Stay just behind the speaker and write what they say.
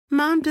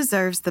Mom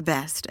deserves the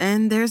best,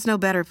 and there's no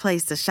better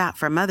place to shop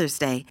for Mother's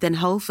Day than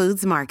Whole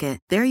Foods Market.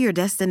 They're your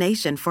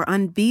destination for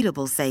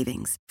unbeatable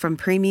savings, from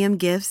premium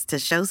gifts to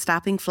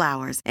show-stopping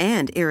flowers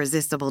and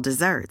irresistible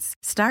desserts.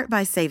 Start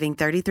by saving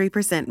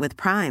 33% with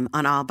Prime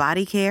on all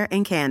body care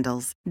and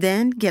candles.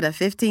 Then get a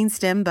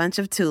 15-stem bunch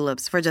of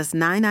tulips for just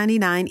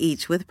 $9.99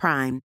 each with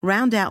Prime.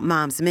 Round out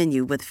Mom's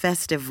menu with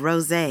festive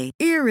rosé,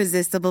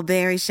 irresistible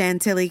berry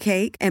chantilly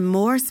cake, and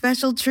more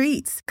special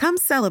treats. Come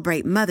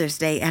celebrate Mother's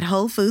Day at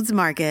Whole Foods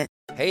Market.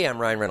 Hey, I'm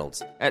Ryan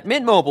Reynolds. At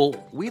Mint Mobile,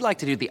 we like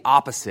to do the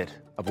opposite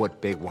of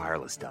what Big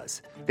Wireless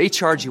does. They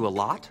charge you a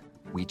lot,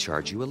 we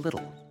charge you a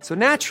little. So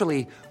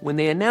naturally, when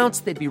they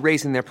announced they'd be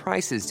raising their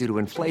prices due to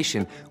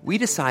inflation, we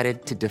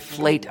decided to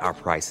deflate our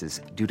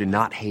prices due to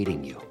not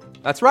hating you.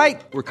 That's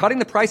right. We're cutting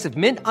the price of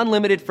Mint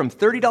Unlimited from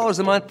 $30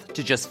 a month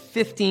to just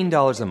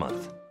 $15 a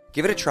month.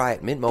 Give it a try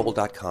at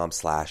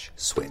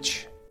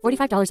mintmobile.com/switch.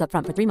 $45 up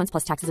front for 3 months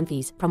plus taxes and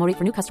fees. Promo rate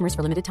for new customers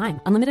for limited time.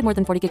 Unlimited more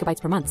than 40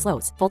 gigabytes per month.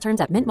 Slows full terms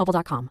at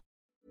mintmobile.com.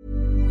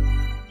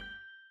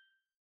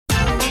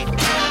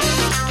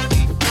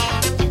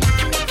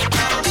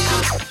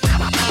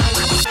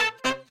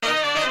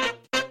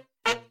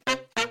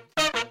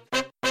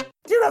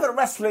 Do you know that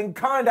wrestling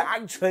kind of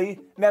actually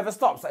never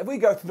stops? Like if we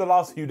go through the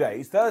last few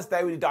days,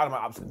 Thursday we did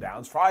Dynamite ups and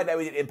downs, Friday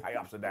we did Impact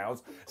ups and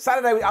downs,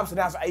 Saturday we did ups and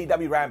downs for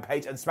AEW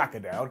Rampage and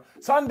SmackDown,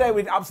 Sunday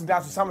we did ups and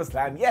downs for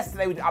SummerSlam,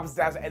 yesterday we did ups and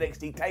downs for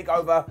NXT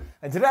TakeOver,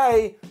 and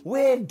today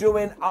we're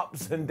doing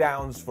ups and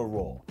downs for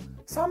Raw.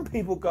 Some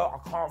people go, I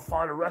can't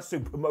find a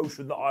wrestling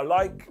promotion that I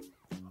like.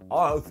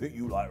 I don't think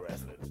you like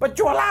wrestling. But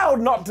you're allowed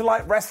not to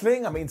like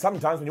wrestling. I mean,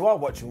 sometimes when you are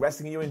watching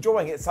wrestling and you're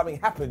enjoying it, something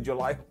happens, you're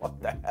like, what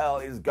the hell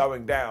is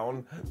going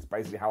down? It's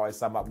basically how I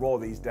sum up Raw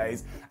these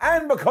days.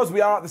 And because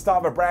we are at the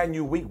start of a brand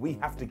new week, we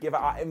have to give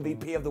out our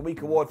MVP of the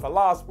Week award for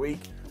last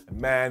week.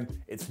 And man,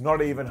 it's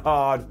not even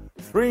hard.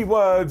 3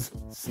 words,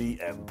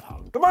 CM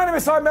Punk. But my name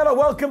is Simon Miller.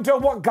 Welcome to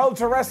What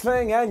Culture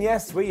Wrestling. And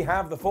yes, we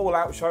have the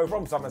Fallout show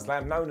from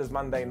SummerSlam known as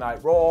Monday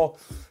Night Raw.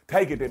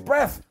 Take a deep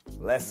breath.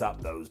 Let's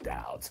up those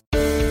downs.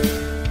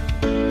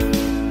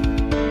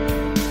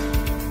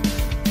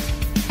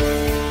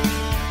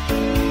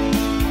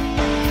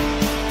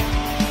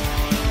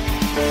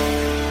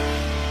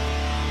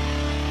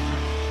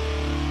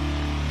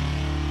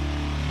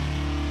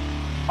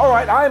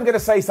 Alright, I'm going to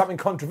say something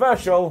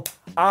controversial.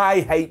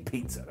 I hate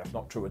pizza. That's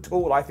not true at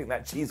all. I think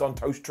that cheese on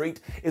toast treat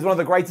is one of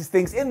the greatest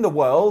things in the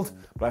world.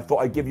 But I thought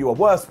I'd give you a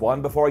worse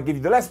one before I give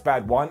you the less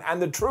bad one.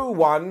 And the true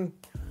one,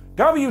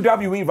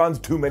 WWE runs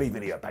too many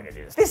video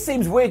packages. This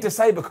seems weird to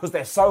say because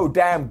they're so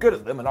damn good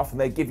at them and often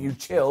they give you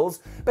chills,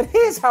 but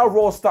here's how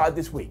Raw started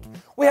this week.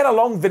 We had a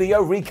long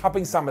video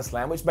recapping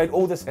SummerSlam, which made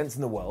all the sense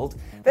in the world.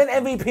 Then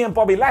MVP and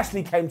Bobby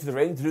Lashley came to the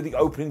ring to do the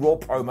opening Raw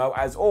promo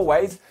as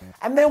always,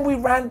 and then we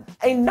ran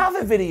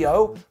another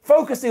video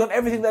focusing on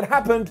everything that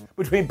happened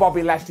between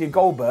Bobby Lashley and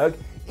Goldberg,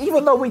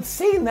 even though we'd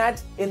seen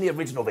that in the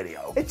original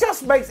video. It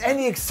just makes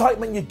any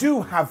excitement you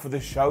do have for the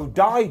show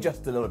die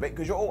just a little bit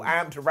because you're all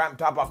amped and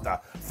ramped up after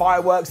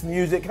fireworks and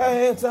music,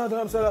 whatever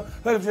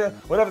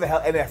the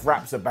hell NF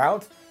raps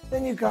about.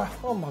 Then you go,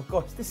 oh my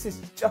gosh, this is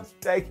just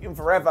taking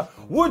forever.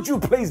 Would you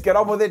please get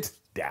on with it?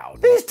 Down.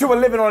 These two are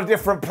living on a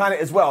different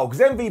planet as well,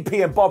 because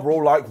MVP and Bob were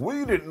all like,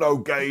 we didn't know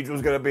Gage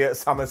was going to be at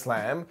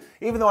SummerSlam,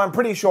 even though I'm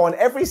pretty sure on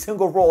every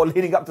single Raw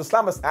leading up to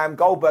SummerSlam,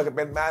 Goldberg had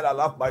been, man, I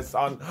love my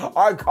son.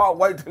 I can't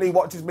wait till he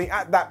watches me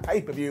at that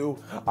pay-per-view.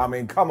 I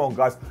mean, come on,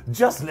 guys,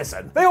 just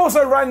listen. They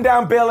also ran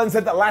down Bill and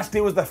said that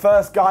Lashley was the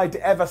first guy to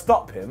ever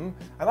stop him,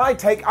 and I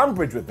take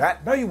umbrage with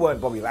that. No, you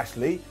weren't Bobby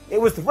Lashley. It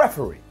was the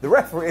referee. The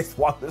referee is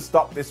the one that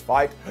stopped this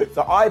fight,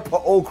 so I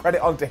put all credit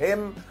onto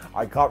him.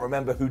 I can't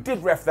remember who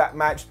did ref that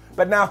match,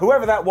 but now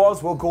whoever that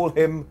was, we'll call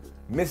him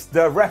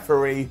Mr.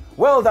 Referee.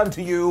 Well done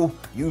to you.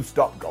 You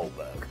stopped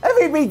Goldberg.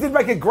 MVP did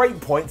make a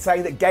great point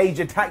saying that Gage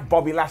attacked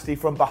Bobby Lashley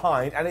from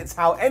behind and it's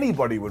how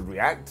anybody would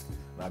react.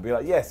 And I'd be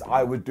like, yes,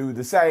 I would do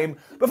the same.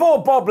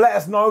 Before Bob let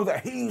us know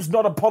that he's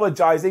not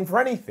apologising for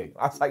anything.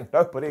 I was like,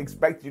 nobody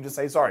expected you to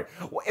say sorry.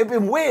 Well, it'd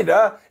been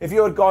weirder if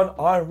you had gone,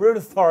 I'm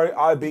really sorry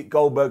I beat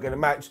Goldberg in a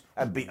match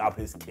and beat up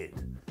his kid.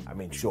 I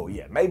mean, sure,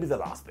 yeah, maybe the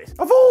last bit.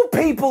 Of all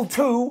people,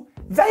 too,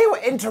 they were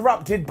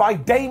interrupted by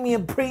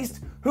Damian Priest,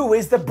 who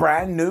is the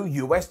brand new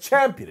US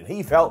champion. And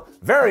he felt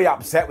very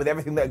upset with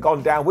everything that had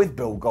gone down with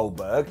Bill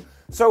Goldberg.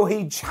 So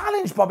he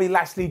challenged Bobby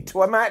Lashley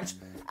to a match,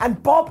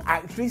 and Bob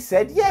actually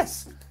said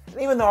yes. And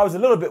even though I was a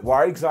little bit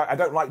worried, because I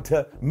don't like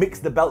to mix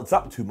the belts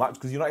up too much,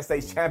 because the United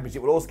States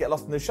Championship would also get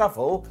lost in the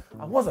shuffle,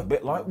 I was a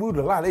bit like,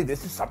 woo-da-lally,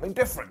 this is something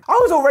different. I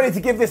was all ready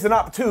to give this an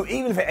up too,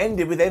 even if it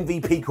ended with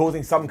MVP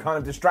causing some kind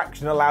of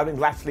distraction,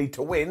 allowing Lashley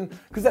to win,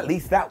 because at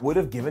least that would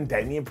have given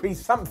Damian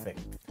Priest something.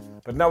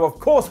 But no, of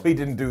course we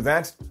didn't do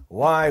that.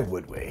 Why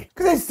would we?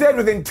 Because instead,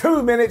 within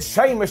 2 minutes,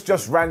 Sheamus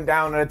just ran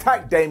down and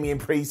attacked Damian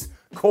Priest,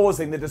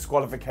 causing the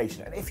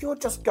disqualification. And if you're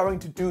just going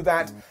to do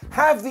that,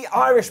 have the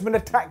Irishman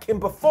attack him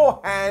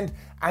beforehand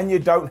and you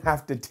don't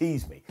have to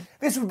tease me.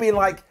 This would be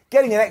like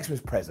getting an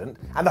Xmas present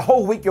and the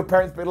whole week your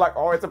parents be like,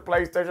 oh, it's a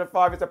PlayStation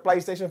 5, it's a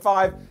PlayStation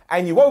 5,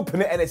 and you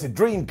open it and it's a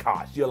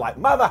Dreamcast. You're like,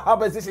 Mother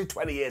Hubbards, this is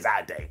 20 years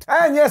out of date.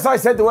 And yes, I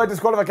said the word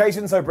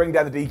disqualification, so bring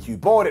down the DQ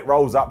board. It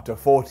rolls up to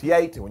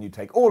 48, and when you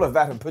take all of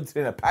that and put it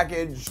in a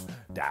package,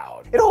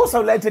 down. It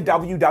also led to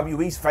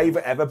WWE's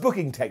favourite ever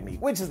booking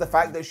technique, which is the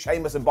fact that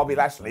Sheamus and Bobby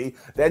Lashley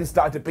then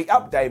started to beat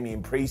up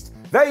Damian Priest.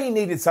 They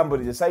needed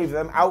somebody to save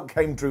them. Out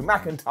came Drew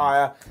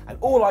McIntyre, and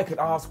all I could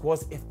ask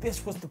was, if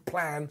this was the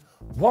plan,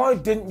 why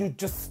didn't you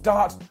just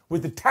start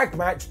with the tag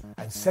match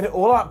and set it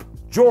all up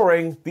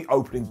during the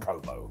opening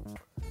promo?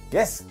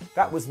 Yes,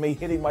 that was me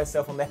hitting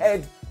myself on the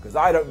head because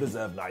I don't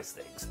deserve nice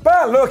things.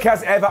 But look,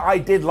 as ever, I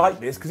did like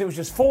this because it was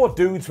just 4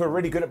 dudes who are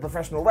really good at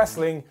professional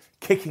wrestling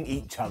kicking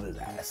each other's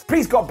ass.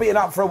 Priest got beaten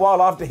up for a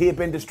while after he had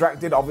been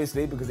distracted,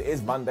 obviously, because it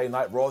is Monday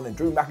Night Raw, and then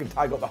Drew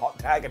McIntyre got the hot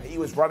tag and he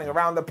was running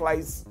around the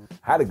place.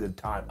 Had a good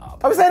time up.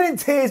 I was then in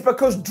tears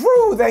because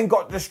Drew then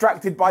got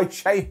distracted by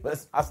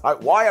Sheamus. I was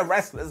like, why are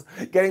wrestlers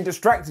getting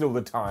distracted all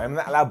the time?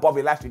 That allowed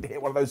Bobby Lashley to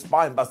hit one of those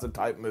spinebuster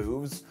type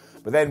moves.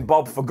 But then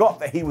Bob forgot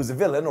that he was a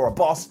villain or a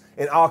boss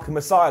in Arkham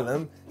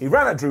Asylum. He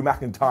ran at Drew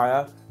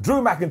McIntyre.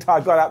 Drew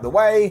McIntyre got out the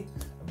way.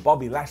 And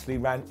Bobby Lashley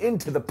ran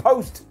into the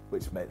post,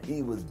 which meant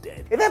he was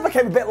dead. It then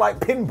became a bit like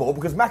pinball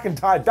because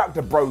McIntyre ducked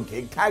a bro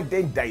kick, tagged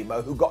in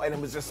Damo, who got in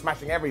and was just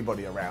smashing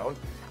everybody around.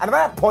 And at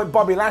that point,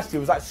 Bobby Lashley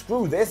was like,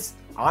 screw this,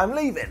 I'm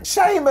leaving.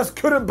 Sheamus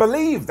couldn't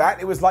believe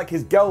that. It was like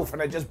his girlfriend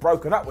had just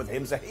broken up with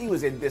him, so he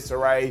was in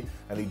disarray,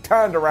 and he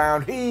turned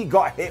around, he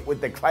got hit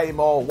with the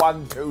Claymore,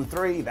 1, 2,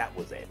 3, that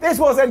was it. This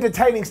was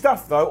entertaining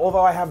stuff though,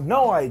 although I have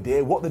no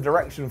idea what the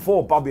direction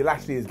for Bobby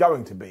Lashley is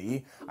going to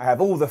be. I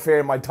have all the fear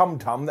in my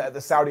tum-tum that at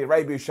the Saudi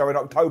Arabia show in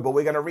October,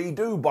 we're going to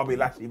redo Bobby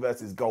Lashley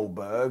versus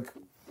Goldberg.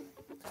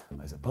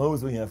 I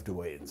suppose we have to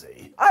wait and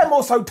see. I am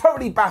also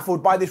totally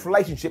baffled by this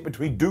relationship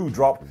between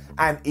Doudrop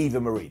and Eva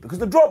Marie, because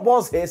the Drop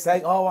was here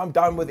saying, oh, I'm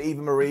done with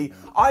Eva Marie.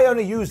 I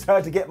only used her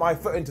to get my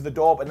foot into the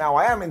door, but now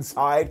I am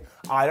inside.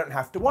 I don't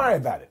have to worry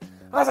about it.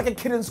 I was like a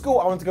kid in school.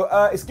 I wanted to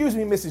go, excuse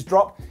me, Mrs.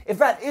 Drop. If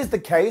that is the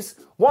case,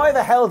 why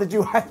the hell did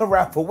you hang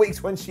around for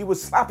weeks when she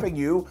was slapping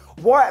you?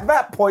 Why at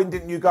that point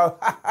didn't you go,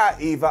 ha ha,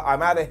 Eva,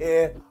 I'm out of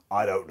here?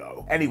 I don't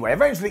know. Anyway,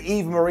 eventually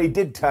Eva Marie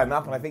did turn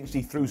up, and I think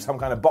she threw some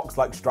kind of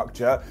box-like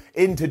structure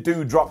into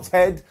Doudrop's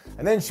head,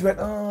 and then she went,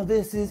 oh,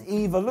 this is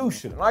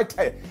evolution. And I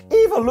tell you,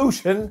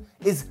 evolution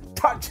is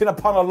touching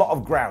upon a lot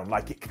of ground.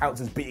 Like, it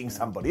counts as beating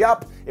somebody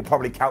up, it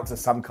probably counts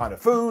as some kind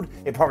of food,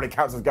 it probably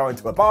counts as going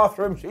to a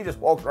bathroom. She just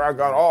walked around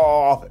going,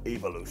 oh,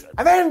 evolution.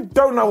 And then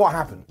don't know what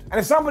happened. And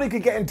if somebody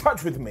could get in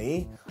touch with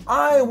me,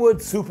 I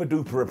would super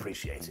duper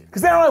appreciate it.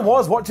 Because there I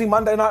was watching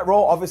Monday Night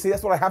Raw. Obviously,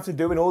 that's what I have to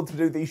do in order to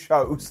do these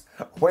shows.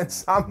 When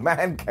some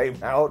man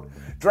came out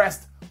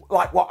dressed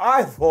like what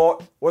I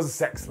thought was a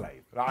sex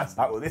slave. And I was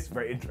like, well, this is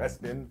very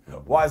interesting.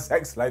 Why is a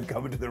sex slave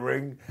coming to the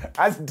ring?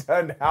 As it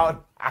turned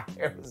out,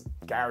 it was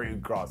Karrion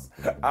Kross.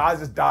 And I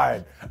was just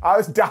dying. I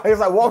was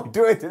like, what are we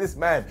doing to this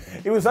man?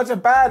 He was such a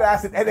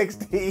badass at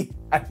NXT,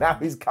 and now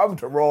he's come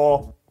to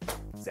Raw.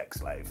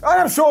 Sex slave. I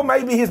am sure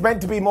maybe he's meant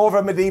to be more of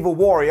a medieval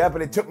warrior,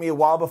 but it took me a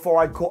while before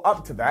I caught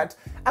up to that.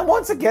 And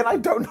once again, I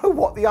don't know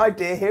what the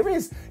idea here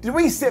is. Did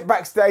we sit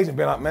backstage and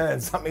be like, man,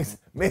 something's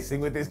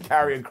missing with this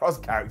Karrion Kross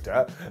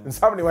character? And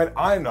somebody went,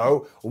 I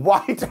know,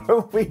 why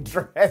don't we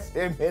dress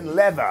him in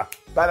leather?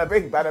 Bada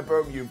bing, bada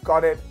boom, you've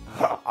got it.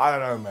 I don't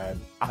know, man.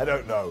 I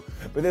don't know.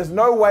 But there's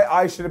no way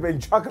I should have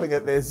been chuckling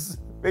at this.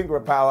 Finger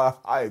of power,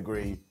 I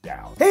agree,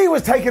 down. He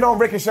was taking on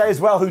Ricochet as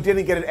well, who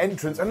didn't get an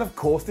entrance, and of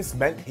course this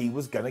meant he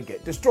was going to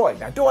get destroyed.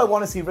 Now, do I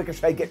want to see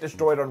Ricochet get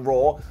destroyed on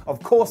Raw?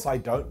 Of course I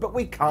don't, but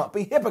we can't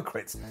be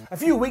hypocrites. A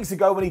few weeks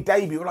ago when he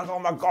debuted, we were like, oh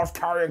my gosh,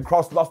 Karrion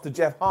Kross lost to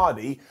Jeff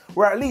Hardy,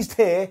 where at least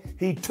here,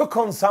 he took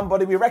on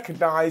somebody we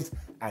recognised,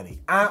 and he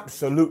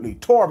absolutely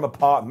tore him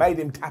apart, made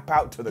him tap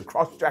out to the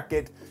cross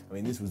jacket. I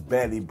mean, this was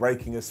barely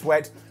breaking a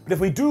sweat. But if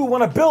we do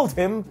want to build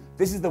him,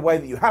 this is the way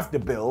that you have to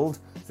build.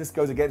 This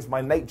goes against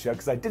my nature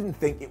because I didn't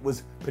think it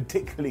was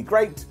particularly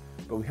great,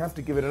 but we have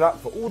to give it up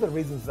for all the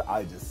reasons that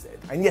I just said.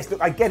 And yes,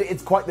 look, I get it,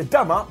 it's quite the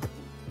dumb up,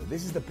 but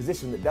this is the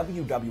position that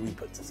WWE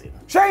puts us in.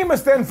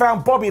 Sheamus then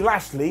found Bobby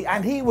Lashley,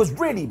 and he was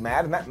really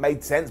mad, and that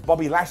made sense.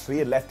 Bobby Lashley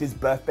had left his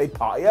birthday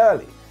party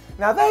early.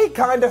 Now, they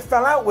kind of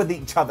fell out with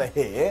each other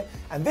here,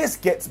 and this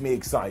gets me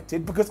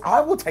excited because I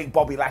will take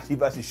Bobby Lashley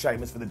versus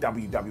Sheamus for the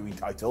WWE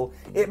title.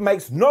 It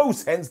makes no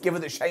sense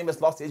given that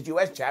Sheamus lost his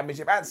US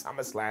Championship at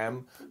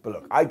SummerSlam. But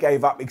look, I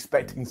gave up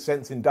expecting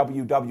sense in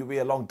WWE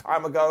a long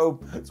time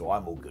ago, so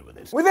I'm all good with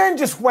it. We then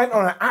just went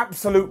on an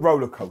absolute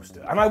roller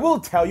coaster, and I will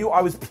tell you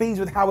I was pleased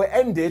with how it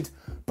ended,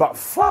 but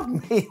fuck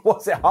me,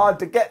 was it hard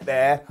to get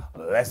there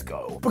Let's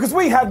go. Because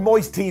we had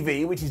Moist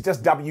TV, which is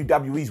just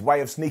WWE's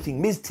way of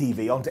sneaking Miz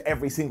TV onto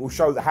every single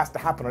show that has to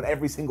happen on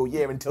every single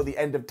year until the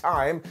end of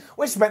time,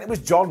 which meant it was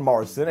John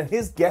Morrison, and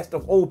his guest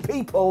of all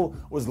people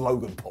was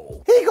Logan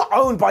Paul. He got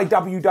owned by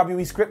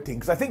WWE scripting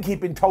because I think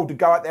he'd been told to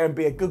go out there and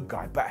be a good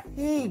guy, but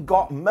he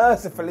got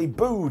mercifully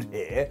booed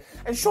here,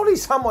 and surely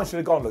someone should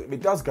have gone, look, if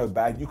it does go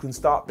bad, you can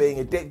start being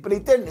a dick, but he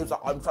didn't. He was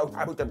like, I'm so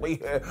happy to be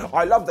here.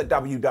 I love the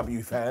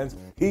WWE fans.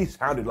 He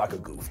sounded like a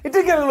goof. It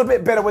did get a little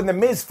bit better when The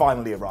Miz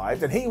finally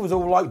arrived, and he was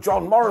all like,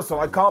 John Morrison,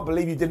 I can't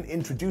believe you didn't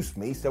introduce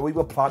me, so we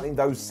were planting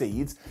those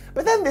seeds.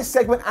 But then this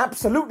segment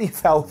absolutely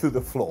fell through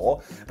the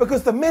floor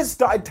because The Miz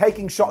started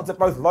taking shots at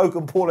both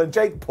Logan Paul and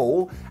Jake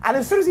Paul, and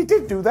as soon as he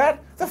did do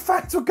that, the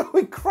fans were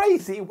going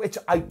crazy, which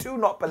I do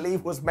not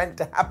believe was meant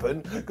to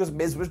happen because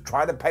Miz was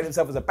trying to paint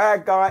himself as a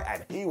bad guy,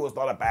 and he was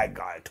not a bad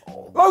guy at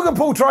all. Logan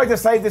Paul tried to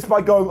save this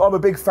by going, I'm a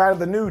big fan of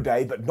the New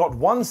Day, but not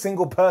one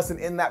single person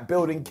in that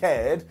building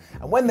cared,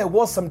 and when there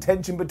was some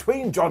tension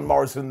between John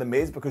Morrison and The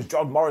Miz, because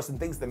John Morrison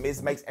thinks The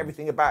Miz makes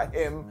everything about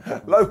him,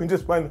 Logan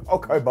just went,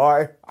 okay,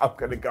 bye, I'm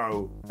gonna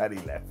go, and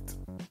he left.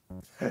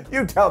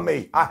 You tell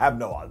me, I have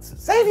no answers.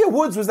 Xavier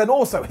Woods was then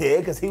also here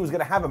because he was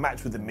going to have a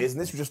match with The Miz,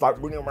 and this was just like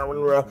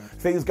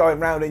things going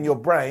round in your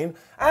brain.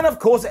 And of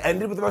course, it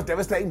ended with the most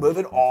devastating move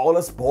in all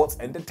of sports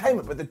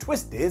entertainment. But the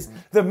twist is,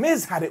 The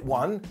Miz had it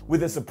won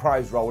with a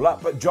surprise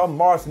roll-up, but John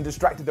Morrison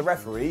distracted the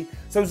referee.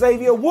 So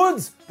Xavier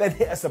Woods then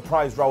hit a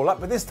surprise roll-up,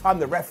 but this time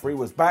the referee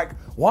was back.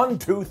 1,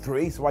 2,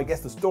 3. So I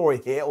guess the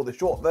story here, or the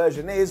short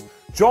version is,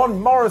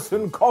 John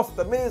Morrison cost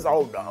The Miz.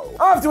 Oh no.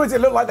 Afterwards, it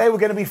looked like they were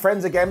going to be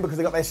friends again because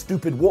they got their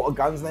stupid water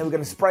guns and they were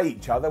going to spray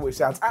each other, which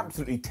sounds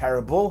absolutely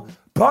terrible.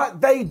 But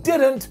they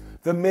didn't.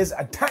 The Miz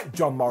attacked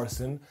John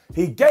Morrison.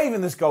 He gave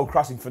him the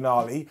skull-crushing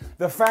finale.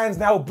 The fans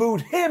now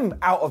booed him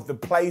out of the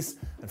place.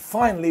 And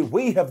finally,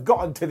 we have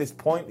gotten to this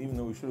point, even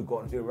though we should have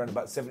gotten here around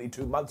about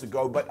 72 months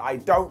ago, but I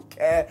don't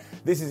care.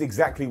 This is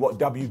exactly what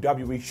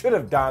WWE should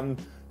have done,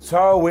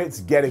 so it's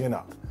getting an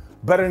up.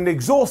 But an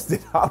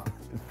exhausted up,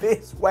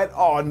 this went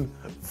on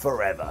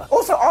forever.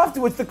 Also,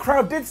 afterwards, the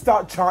crowd did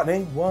start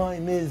chanting, why,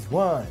 Miz,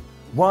 why?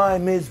 Why,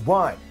 Miz,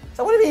 why?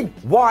 So what do you mean,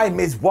 why,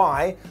 Miz,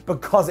 why?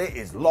 Because it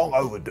is long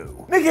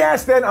overdue. Nikki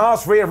Ash then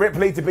asked Rhea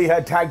Ripley to be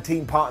her tag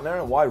team partner,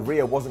 and why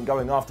Rhea wasn't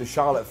going after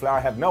Charlotte Flair,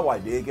 I have no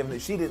idea, given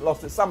that she didn't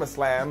lost at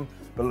SummerSlam.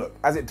 But look,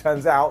 as it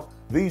turns out,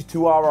 these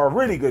two are a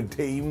really good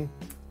team,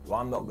 so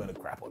I'm not going to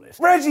crap on this.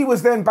 Reggie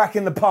was then back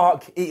in the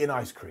park eating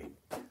ice cream.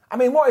 I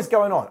mean, what is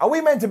going on? Are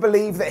we meant to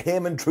believe that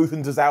him and Truth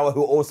and Tozawa,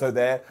 who are also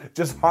there,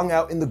 just hung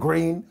out in the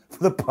green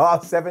for the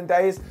past 7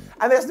 days?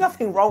 And there's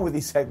nothing wrong with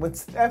these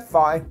segments. They're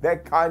fine. They're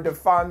kind of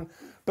fun.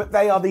 But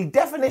they are the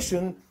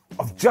definition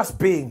of just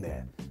being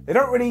there. They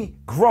don't really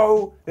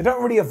grow. They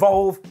don't really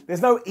evolve.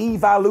 There's no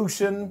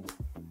evolution.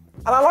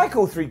 And I like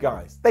all three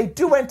guys. They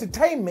do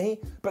entertain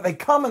me, but they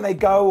come and they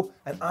go,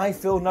 and I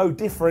feel no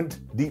different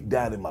deep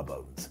down in my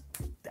bones.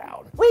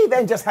 We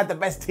then just had the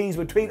best tease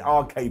between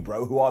RK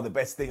Bro, who are the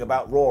best thing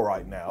about Raw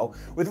right now,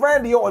 with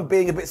Randy Orton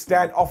being a bit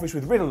standoffish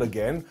with Riddle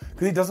again,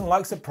 because he doesn't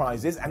like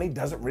surprises and he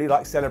doesn't really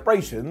like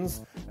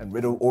celebrations, and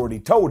Riddle already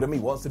told him he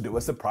wants to do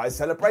a surprise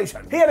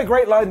celebration. He had a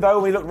great line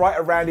though, when he looked right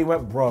at Randy and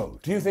went, bro,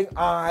 do you think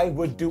I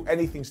would do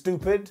anything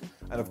stupid?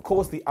 And of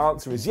course the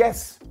answer is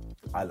yes.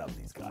 I love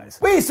these guys.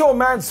 We saw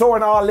Mansoor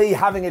and Ali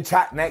having a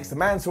chat next. The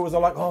Mansoor was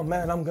all like, oh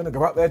man, I'm going to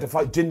go out there to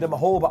fight Jinder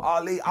Mahal, but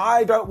Ali,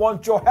 I don't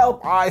want your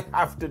help. I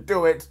have to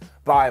do it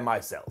by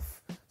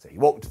myself. So he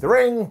walked to the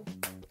ring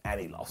and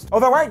he lost.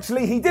 Although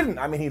actually he didn't.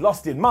 I mean, he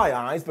lost in my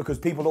eyes because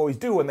people always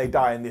do when they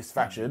die in this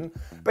fashion.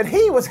 But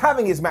he was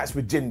having his match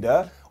with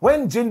Jinder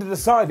when Jinder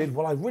decided,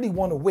 well, I really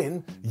want to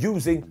win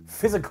using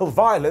physical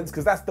violence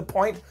because that's the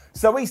point.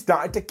 So he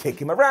started to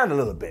kick him around a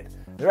little bit.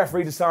 The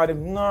referee decided,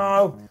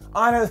 no,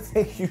 I don't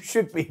think you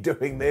should be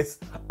doing this.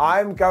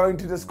 I'm going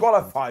to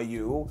disqualify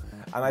you.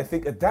 And I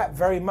think at that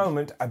very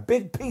moment, a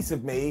big piece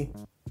of me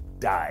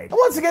died. And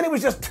once again, it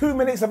was just 2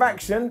 minutes of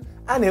action,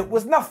 and it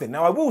was nothing.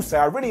 Now, I will say,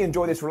 I really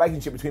enjoy this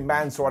relationship between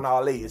Mansoor and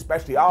Ali,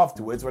 especially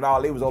afterwards when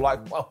Ali was all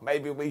like, well,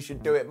 maybe we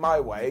should do it my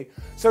way.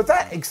 So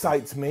that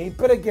excites me,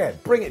 but again,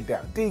 bring it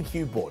down.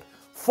 DQ board.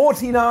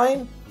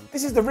 49?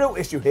 This is the real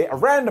issue here. A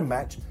random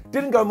match,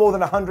 didn't go more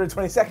than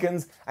 120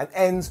 seconds, and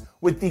ends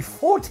with the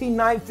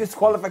 49th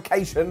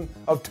disqualification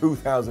of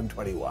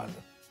 2021.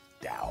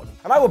 Down.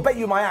 And I will bet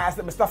you my ass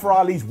that Mustafa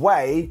Ali's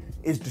way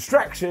is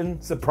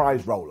distraction,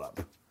 surprise roll-up.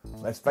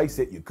 Let's face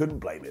it, you couldn't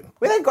blame him.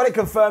 We then got it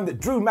confirmed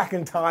that Drew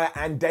McIntyre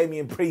and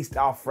Damian Priest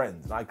are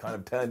friends. And I kind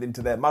of turned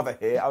into their mother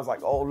here. I was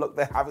like, oh, look,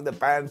 they're having the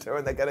banter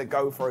and they're going to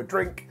go for a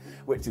drink,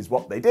 which is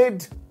what they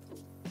did.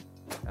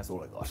 That's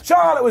all I got.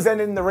 Charlotte was then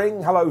in the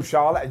ring. Hello,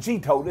 Charlotte. And she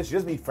told us she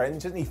doesn't need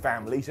friends, she doesn't need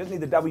family, she doesn't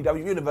need the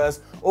WWE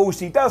Universe. All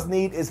she does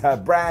need is her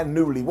brand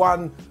newly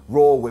won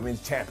Raw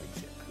Women's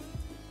Championship.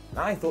 And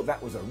I thought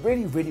that was a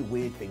really, really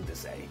weird thing to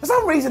say. For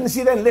some reason,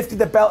 she then lifted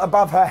the belt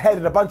above her head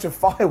and a bunch of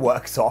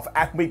fireworks off,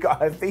 and we got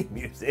her theme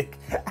music.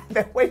 And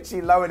then when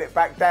she lowered it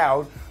back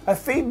down, her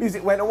theme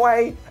music went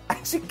away,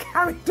 and she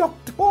carried on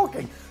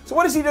talking. So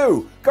what does she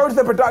do? Go to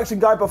the production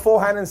guy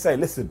beforehand and say,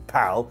 listen,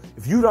 pal,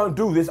 if you don't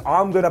do this,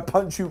 I'm going to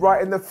punch you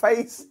right in the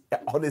face? It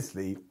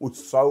honestly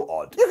was so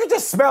odd. You could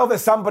just smell that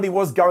somebody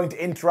was going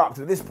to interrupt.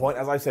 At this point,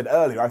 as I said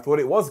earlier, I thought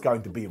it was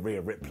going to be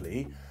Rhea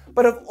Ripley.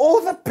 But of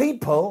all the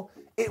people,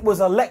 it was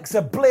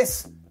Alexa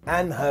Bliss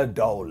and her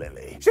doll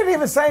Lily. She didn't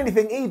even say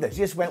anything either. She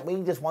just went,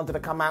 we just wanted to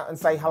come out and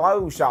say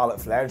hello,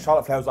 Charlotte Flair. And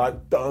Charlotte Flair was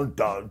like, dun,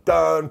 dun,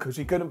 dun, because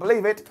she couldn't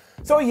believe it.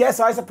 So yes,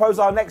 I suppose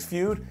our next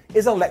feud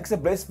is Alexa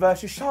Bliss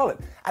versus Charlotte.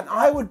 And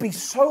I would be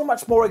so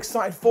much more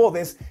excited for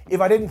this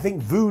if I didn't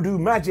think Voodoo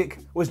Magic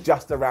was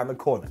just around the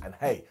corner. And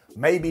hey,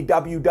 maybe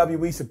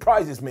WWE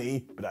surprises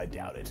me, but I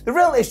doubt it. The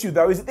real issue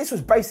though is that this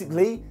was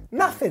basically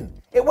nothing.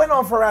 It went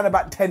on for around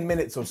about 10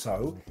 minutes or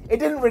so.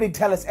 It didn't really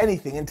tell us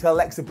anything until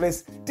Alexa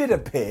Bliss did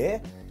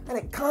appear, and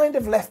it kind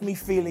of left me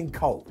feeling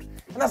cold.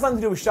 And that's nothing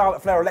to do with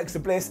Charlotte Flair or Alexa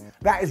Bliss.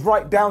 That is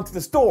right down to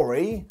the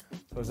story.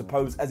 So I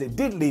suppose as it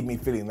did leave me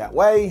feeling that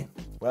way,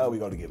 well, we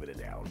got to give it a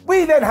down.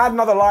 We then had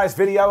another live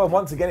video, and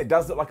once again, it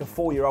does look like a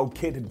 4-year-old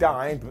kid had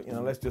died,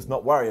 but let's just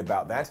not worry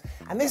about that.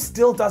 And this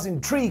still does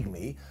intrigue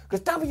me, because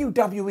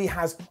WWE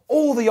has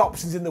all the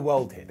options in the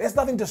world here. There's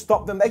nothing to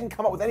stop them. They can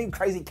come up with any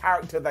crazy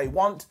character they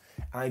want,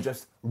 and I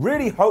just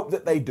really hope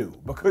that they do,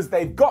 because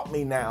they've got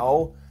me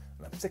now.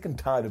 I'm sick and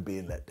tired of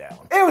being let down.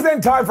 It was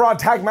then time for our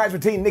tag match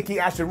between Nikki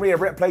Ash and Rhea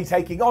Ripley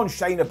taking on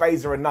Shayna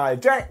Baszler and Nia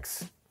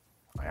Jax.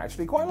 I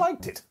actually quite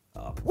liked it.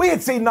 We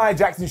had seen Nia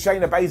Jax and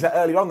Shayna Baszler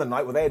earlier on the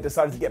night where they had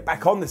decided to get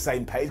back on the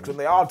same page because when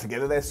they are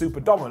together they're super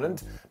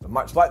dominant. But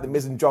much like The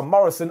Miz and John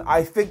Morrison,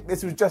 I think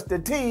this was just a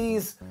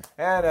tease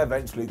and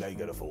eventually they're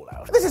going to fall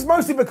out. This is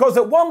mostly because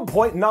at one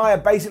point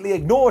Nia basically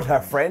ignored her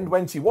friend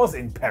when she was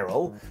in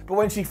peril, but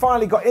when she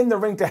finally got in the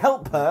ring to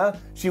help her,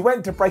 she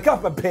went to break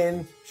up a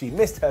pin, she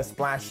missed her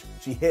splash,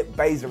 she hit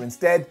Baszler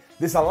instead.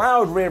 This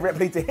allowed Rhea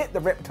Ripley to hit the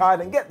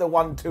Riptide and get the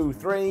 1, 2,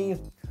 3.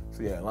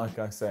 So yeah, like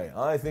I say,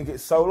 I think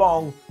it's so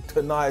long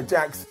to Nia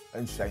Jax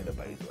and Shayna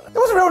Baszler. There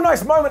was a real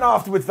nice moment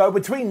afterwards though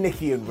between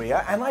Nikki and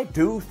Rhea, and I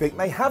do think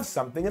they have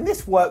something, and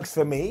this works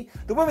for me.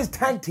 The women's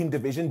tag team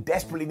division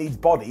desperately needs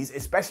bodies,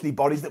 especially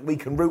bodies that we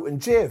can root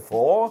and cheer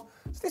for.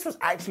 So this was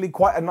actually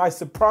quite a nice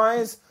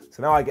surprise.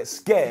 So now I get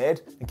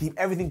scared and keep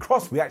everything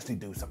crossed we actually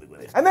do something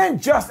with it. And then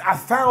just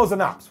 1,000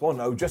 ups. Well,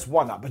 no, just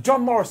one up. But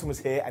John Morrison was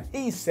here and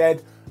he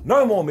said,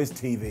 no more Miz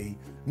TV,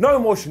 no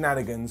more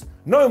shenanigans,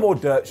 no more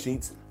dirt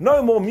sheets,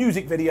 no more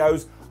music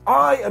videos.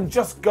 I am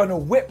just gonna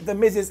whip the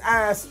Miz's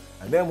ass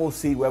and then we'll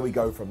see where we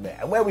go from there.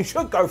 And where we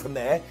should go from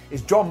there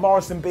is John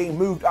Morrison being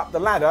moved up the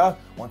ladder.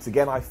 Once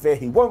again, I fear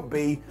he won't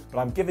be, but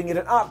I'm giving it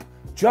an up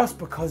just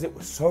because it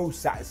was so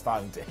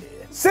satisfying to hear.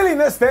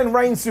 Silliness then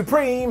reigns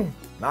supreme,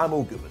 and I'm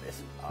all good with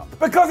this.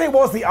 Because it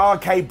was the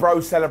RK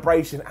Bro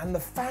celebration and the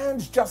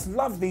fans just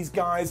love these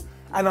guys,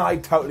 and I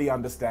totally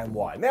understand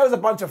why. And there was a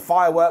bunch of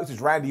fireworks which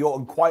Randy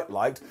Orton quite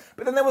liked,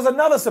 but then there was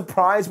another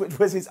surprise which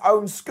was his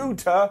own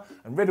scooter,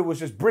 and Riddle was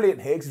just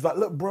brilliant here because he's like,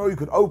 look bro, you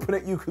can open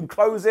it, you can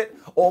close it.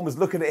 Orton was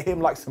looking at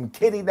him like some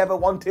kid he never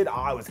wanted.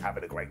 I was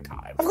having a great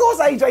time. Of course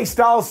AJ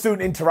Styles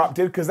soon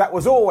interrupted because that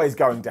was always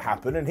going to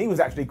happen, and he was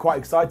actually quite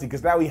excited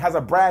because now he has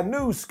a brand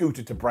new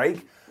scooter to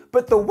break.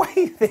 But the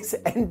way this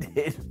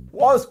ended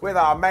was with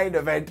our main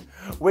event,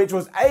 which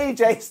was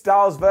AJ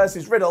Styles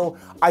versus Riddle,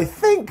 I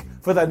think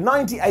for the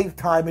 98th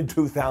time in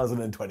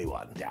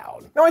 2021.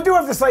 Down. Now, I do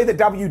have to say that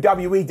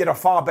WWE did a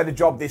far better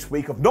job this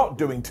week of not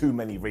doing too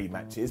many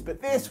rematches,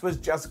 but this was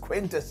just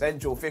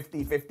quintessential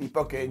 50-50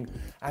 booking,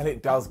 and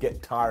it does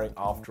get tiring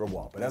after a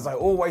while. But as I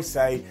always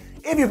say,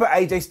 if you put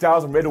AJ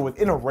Styles and Riddle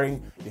within a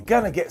ring, you're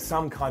gonna get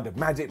some kind of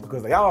magic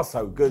because they are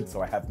so good,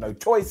 so I have no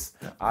choice.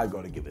 I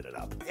gotta give it an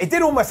up. It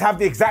did almost have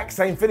the exact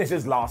same finish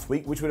as last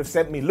week, which would have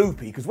sent me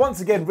loopy, because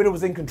once again, Riddle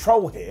was in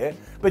control here,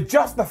 but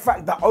just the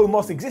fact that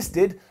Omos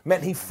existed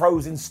meant he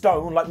froze in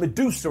stone like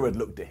Medusa had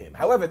looked at him.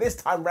 However, this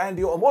time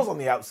Randy Orton was on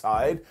the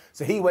outside,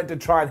 so he went to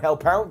try and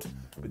help out,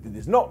 but it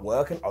did not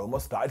work and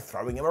Omos started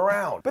throwing him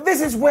around. But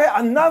this is where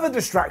another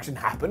distraction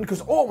happened,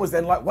 because Orton was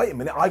then like, wait a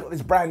minute, I got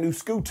this brand new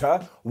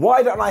scooter,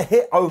 why don't I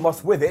hit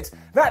Omos with it?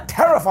 That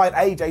terrified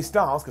AJ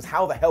Styles, because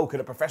how the hell could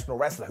a professional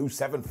wrestler who's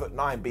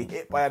 7'9" be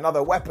hit by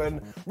another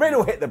weapon?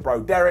 Riddle hit the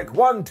Bro Derek,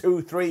 1,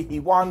 2, 3, he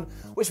won,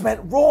 which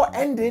meant Raw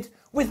ended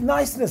with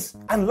niceness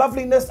and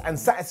loveliness and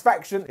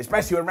satisfaction,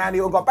 especially when Randy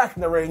Orton got back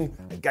in the ring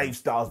and gave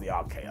Styles the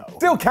RKO.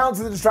 Still counts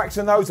as a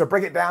distraction though, so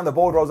bring it down, the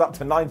board rolls up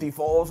to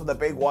 94, so the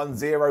big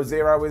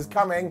 1-0-0 is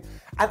coming.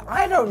 And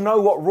I don't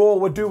know what Raw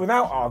would do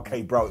without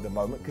RK Bro at the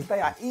moment, because they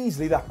are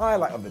easily the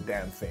highlight of the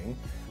damn thing.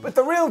 But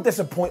the real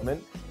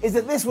disappointment is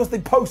that this was the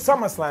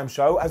post-SummerSlam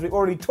show, as we've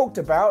already talked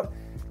about,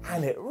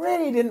 and it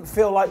really didn't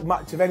feel like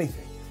much of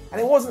anything. And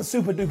it wasn't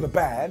super duper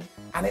bad,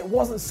 and it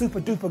wasn't super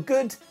duper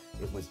good.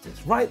 It was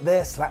just right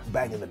there, slap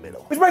bang in the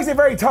middle. Which makes it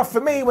very tough for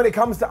me when it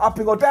comes to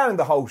upping or downing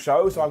the whole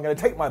show, so I'm going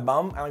to take my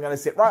bum and I'm going to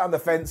sit right on the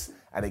fence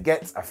and it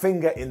gets a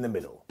finger in the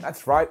middle.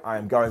 That's right, I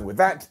am going with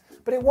that.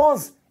 But it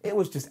was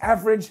just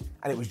average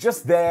and it was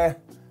just there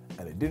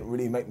and it didn't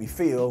really make me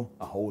feel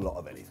a whole lot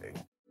of anything.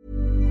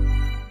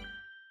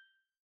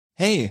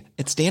 Hey,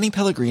 it's Danny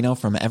Pellegrino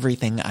from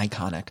Everything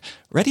Iconic.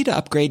 Ready to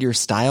upgrade your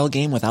style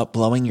game without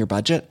blowing your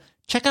budget?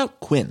 Check out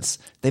Quince.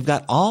 They've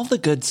got all the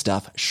good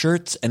stuff,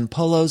 shirts and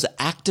polos,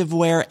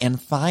 activewear, and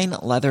fine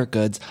leather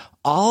goods,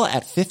 all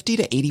at 50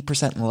 to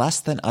 80% less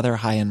than other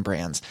high-end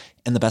brands.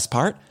 And the best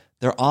part?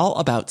 They're all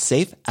about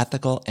safe,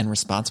 ethical, and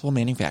responsible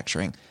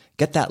manufacturing.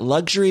 Get that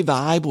luxury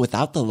vibe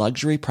without the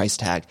luxury price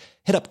tag.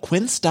 Hit up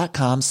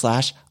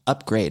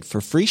quince.com/upgrade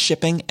for free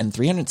shipping and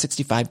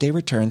 365-day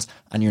returns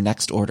on your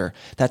next order.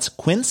 That's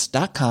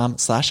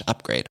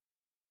quince.com/upgrade.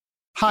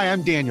 Hi,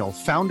 I'm Daniel,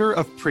 founder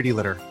of Pretty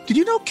Litter. Did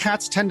you know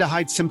cats tend to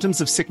hide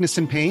symptoms of sickness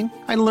and pain?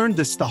 I learned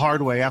this the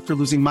hard way after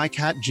losing my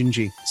cat,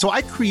 Gingy. So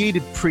I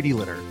created Pretty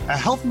Litter, a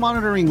health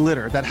monitoring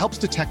litter that helps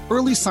detect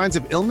early signs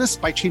of illness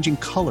by changing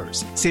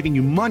colors, saving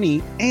you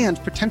money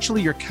and potentially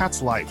your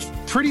cat's life.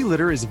 Pretty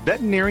Litter is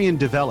veterinarian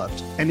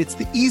developed, and it's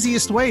the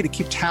easiest way to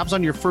keep tabs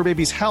on your fur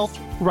baby's health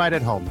right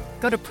at home.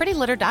 Go to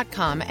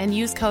prettylitter.com and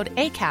use code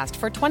ACAST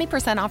for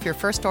 20% off your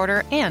first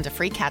order and a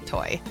free cat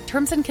toy.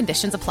 Terms and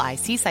conditions apply.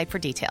 See site for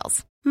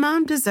details.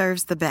 Mom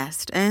deserves the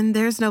best, and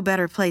there's no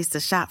better place to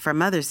shop for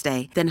Mother's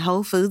Day than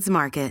Whole Foods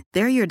Market.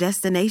 They're your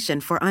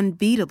destination for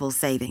unbeatable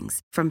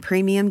savings, from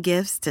premium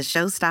gifts to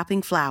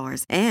show-stopping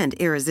flowers and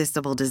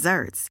irresistible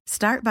desserts.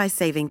 Start by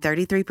saving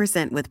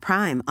 33% with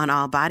Prime on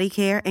all body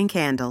care and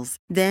candles.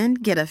 Then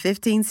get a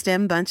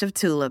 15-stem bunch of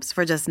tulips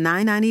for just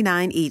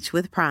 $9.99 each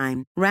with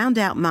Prime. Round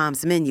out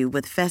Mom's menu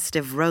with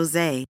festive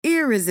rosé,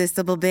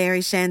 irresistible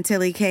berry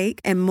chantilly cake,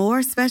 and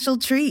more special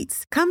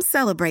treats. Come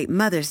celebrate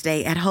Mother's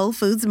Day at Whole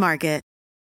Foods Market.